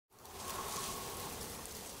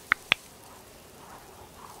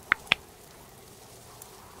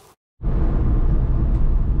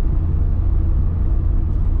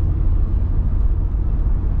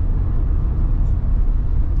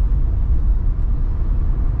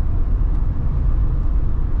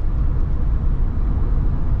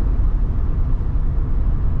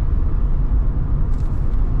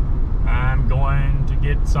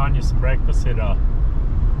Sonya some breakfast at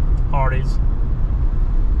Hardee's.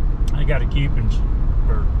 I got a coupon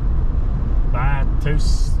for buy 2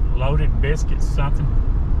 loaded biscuits, something.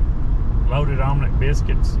 Loaded omelet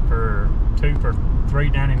biscuits for 2 for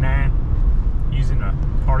 $3.99 using a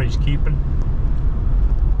Hardee's coupon.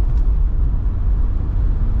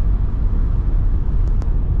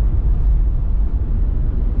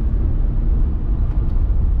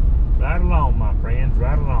 Right along, my friends,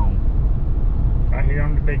 right along. Right here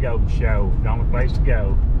on the Big Old Show. The only place to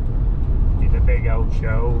go is the Big Old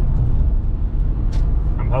Show.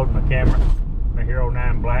 I'm holding my camera, my Hero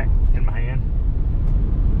 9 Black, in my hand.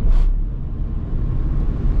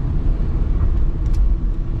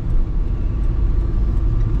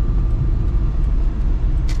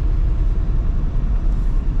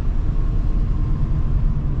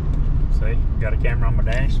 See, got a camera on my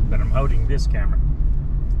dash, but I'm holding this camera.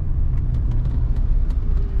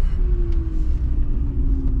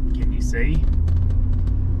 Can you see?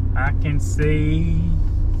 I can see.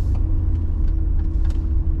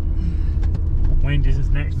 Wendy's is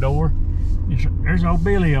next door. There's old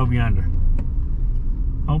Billy over yonder.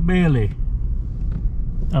 Old Billy.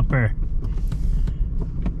 Up there.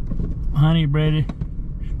 Honey breaded.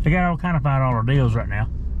 They got all kind of $5 deals right now.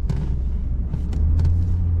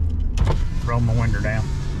 Roll my window down.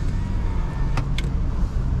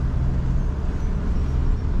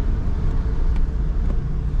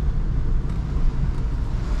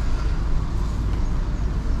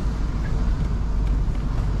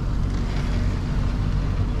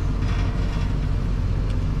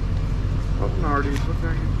 Hardee, what can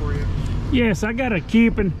I get for you? Yes, I got a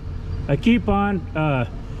coupon.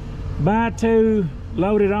 Buy 2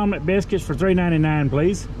 loaded omelet biscuits for $3.99,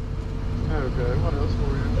 please. Okay, what else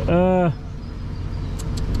for you?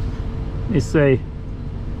 Let's see.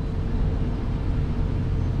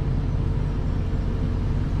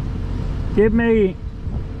 Give me,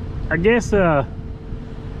 I guess,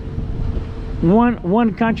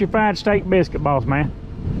 one country fried steak biscuit, boss man.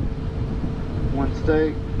 1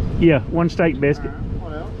 steak? Yeah, 1 steak biscuit. Right,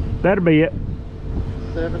 what else? That'll be it.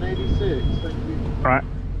 $7.86. Thank you. All right.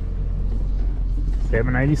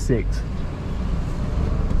 $7.86.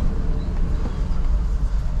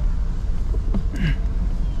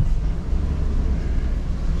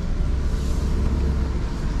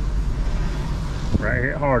 Right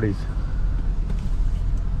here at Hardee's.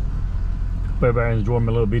 Hope everybody enjoyed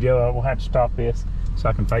my little video. I will have to stop this so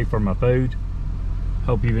I can pay for my food.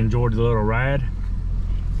 Hope you've enjoyed the little ride.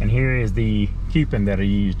 And here is the coupon that I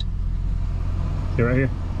used. See right here?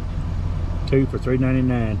 2 for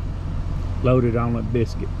 $3.99. Loaded omelet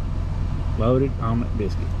biscuit. Loaded omelet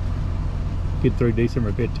biscuit. Good through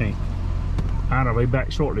December 15th. Alright, I'll be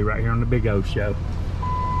back shortly right here on the Big O Show.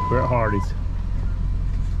 We're at Hardee's.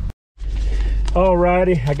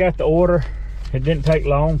 Alrighty, I got the order. It didn't take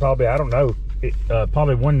long, probably, I don't know,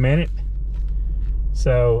 probably 1 minute.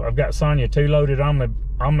 So I've got Sonya 2 loaded omelet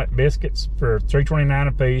biscuits for $3.29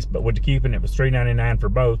 a piece, but with the coupon it was $3.99 for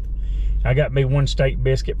both. I got me 1 steak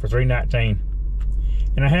biscuit for $3.19,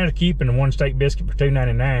 and I had a coupon of 1 steak biscuit for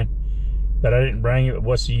 $2.99, but I didn't bring it.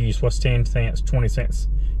 What's the use? What's 10 cents, 20 cents?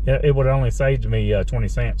 It would only saved me 20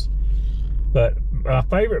 cents. But my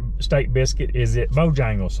favorite steak biscuit is at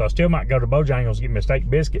Bojangles, so I still might go to Bojangles and get me a steak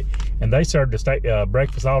biscuit, and they serve the steak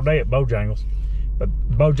breakfast all day at Bojangles. But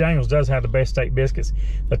Bojangles does have the best steak biscuits.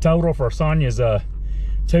 The total for Sonya's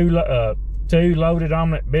 2 loaded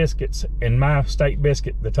omelet biscuits and my steak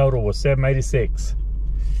biscuit, the total was $7.86.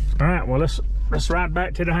 All right, well let's ride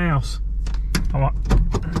back to the house. I'll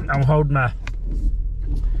hold my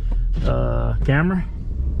camera.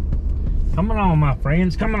 Come on, my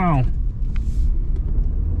friends, come on.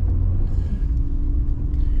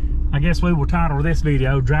 I guess we will title this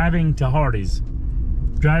video "Driving to Hardee's."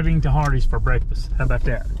 Driving to Hardee's for breakfast. How about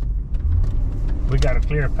that? We got a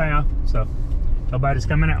clear path, so nobody's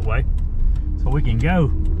coming that way, so we can go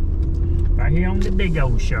right here on the Big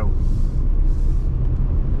Old Show.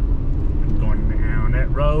 I'm going down that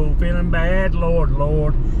road feeling bad, Lord,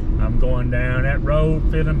 Lord. I'm going down that road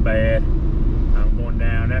feeling bad. I'm going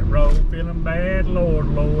down that road feeling bad, Lord,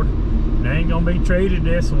 Lord. And I ain't gonna be treated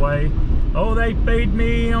this way. Oh, they feed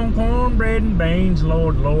me on cornbread and beans,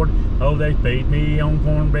 Lord, Lord. Oh, they feed me on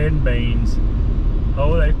cornbread and beans.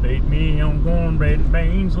 Oh, they feed me on cornbread and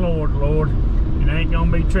beans, Lord, Lord. And I ain't gonna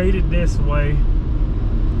be treated this way.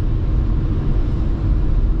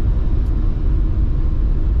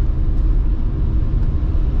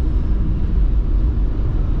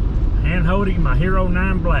 Hand holding my Hero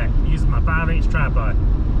 9 Black using my 5-inch tripod.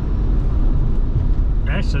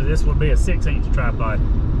 Actually, this would be a 6-inch tripod.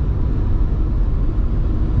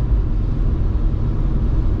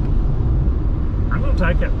 I'll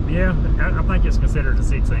take it. Yeah, I think it's considered a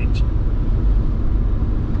 6-inch.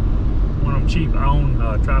 One of them cheap on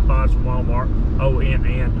tripods from Walmart.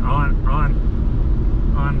 ONN,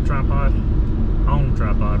 on tripod, on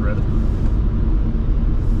tripod rather.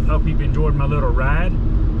 Hope you've enjoyed my little ride.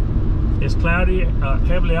 It's cloudy,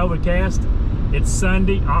 heavily overcast. It's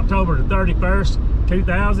Sunday, October the 31st,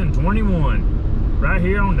 2021. Right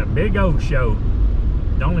here on the Big O Show.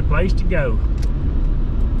 The only place to go.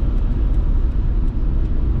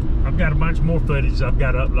 I've got a bunch more footage I've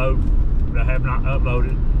got to upload that I have not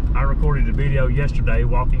uploaded. I recorded a video yesterday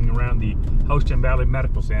walking around the Hostin Valley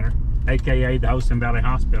Medical Center, aka the Hostin Valley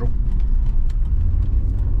Hospital.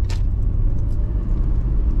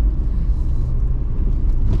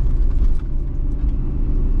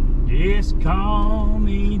 Just call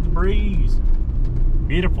me the breeze.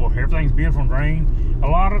 Beautiful, everything's beautiful and green. A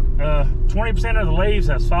lot of 20% of the leaves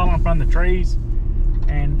has fallen from the trees,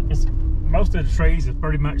 and most of the trees have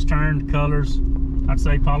pretty much turned colors. I'd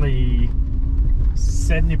say probably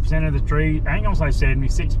 70% of the trees, I ain't gonna say 70,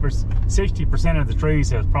 60% of the trees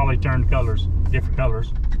have probably turned colors, different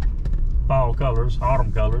colors, fall colors,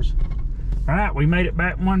 autumn colors. All right, we made it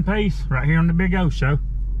back in one piece right here on the Big O Show.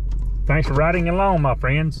 Thanks for riding along, my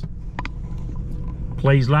friends.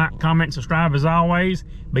 Please like, comment, subscribe as always.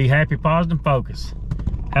 Be happy, positive, focus.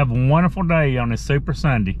 Have a wonderful day on this Super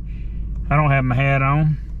Sunday. I don't have my hat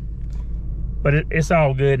on, but it's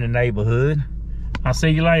all good in the neighborhood. I'll see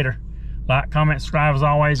you later. Like, comment, subscribe as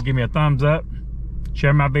always. Give me a thumbs up.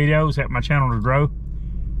 Share my videos, help my channel to grow.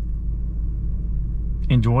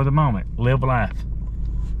 Enjoy the moment. Live life.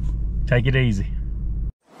 Take it easy.